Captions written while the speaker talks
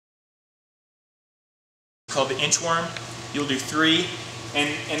called the inchworm. You'll do 3.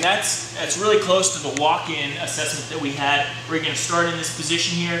 And that's really close to the walk-in assessment that we had. We're going to start in this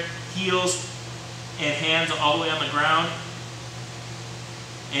position here, heels and hands all the way on the ground.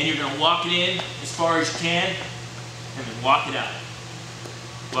 And you're going to walk it in as far as you can, and then walk it out.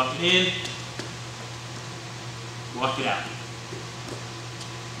 Walk it in, walk it out.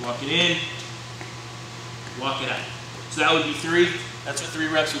 Walk it in, walk it out. So that would be 3. That's what 3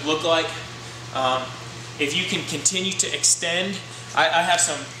 reps would look like. If you can continue to extend, I have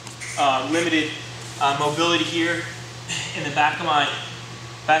some limited mobility here in the back of my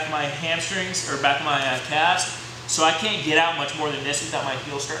hamstrings or back of my calves, so I can't get out much more than this without my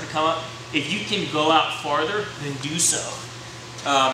heels starting to come up. If you can go out farther, then do so.